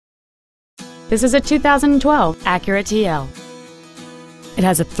This is a 2012 Acura TL. It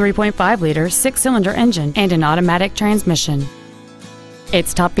has a 3.5-liter six-cylinder engine and an automatic transmission.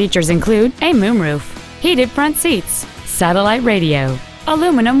 Its top features include a moonroof, heated front seats, satellite radio,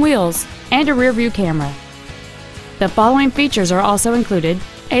 aluminum wheels, and a rear-view camera. The following features are also included: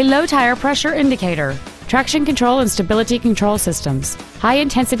 a low tire pressure indicator, traction control and stability control systems,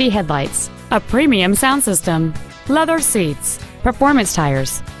 high-intensity headlights, a premium sound system, leather seats, performance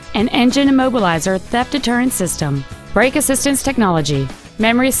tires, an engine immobilizer theft deterrent system, brake assistance technology,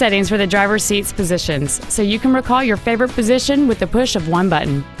 memory settings for the driver's seat's positions so you can recall your favorite position with the push of one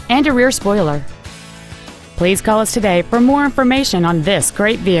button, and a rear spoiler. Please call us today for more information on this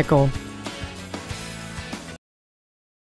great vehicle.